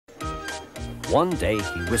One day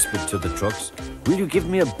he whispered to the trucks, "Will you give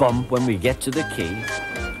me a bump when we get to the quay?"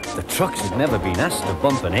 The trucks had never been asked to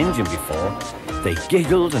bump an engine before. They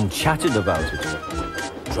giggled and chatted about it.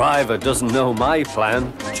 "Driver doesn't know my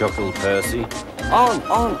plan," chuckled Percy.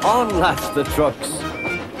 On, laughed the trucks.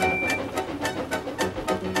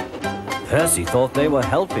 Percy thought they were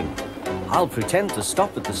helping. "I'll pretend to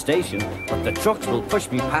stop at the station, but the trucks will push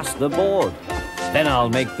me past the board. Then I'll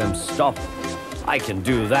make them stop. I can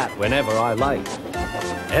do that whenever I like."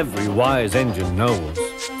 Every wise engine knows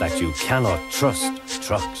that you cannot trust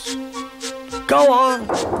trucks. Go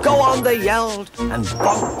on, they yelled, and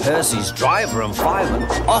bumped Percy's driver and fireman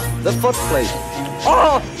off the footplate.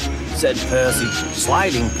 "Oh!" said Percy,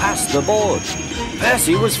 sliding past the board.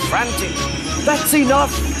 Percy was frantic. "That's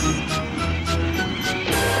enough!"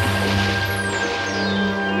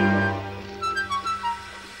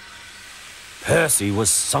 Percy was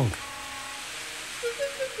sunk.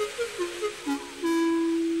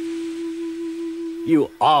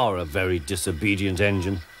 "You are a very disobedient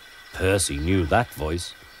engine." Percy knew that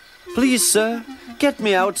voice. "Please, sir, get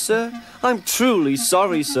me out, sir. I'm truly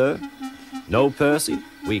sorry, sir." "No, Percy,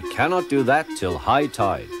 we cannot do that till high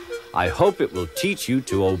tide. I hope it will teach you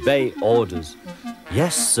to obey orders."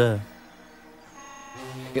 "Yes, sir."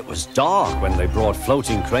 It was dark when they brought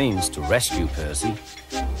floating cranes to rescue Percy.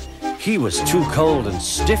 He was too cold and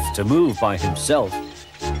stiff to move by himself.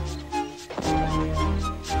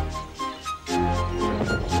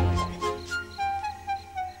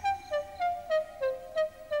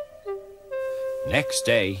 Next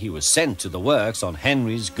day, he was sent to the works on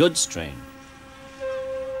Henry's goods train.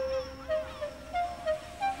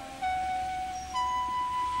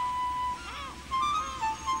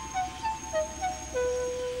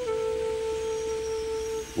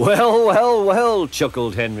 Well,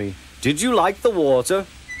 chuckled Henry. "Did you like the water?"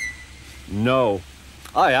 "No.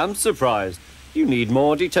 I am surprised. You need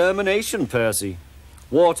more determination, Percy.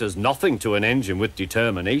 Water's nothing to an engine with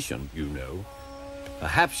determination, you know.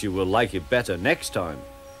 Perhaps you will like it better next time."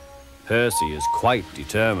 Percy is quite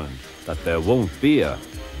determined that there won't be a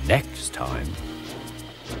next time.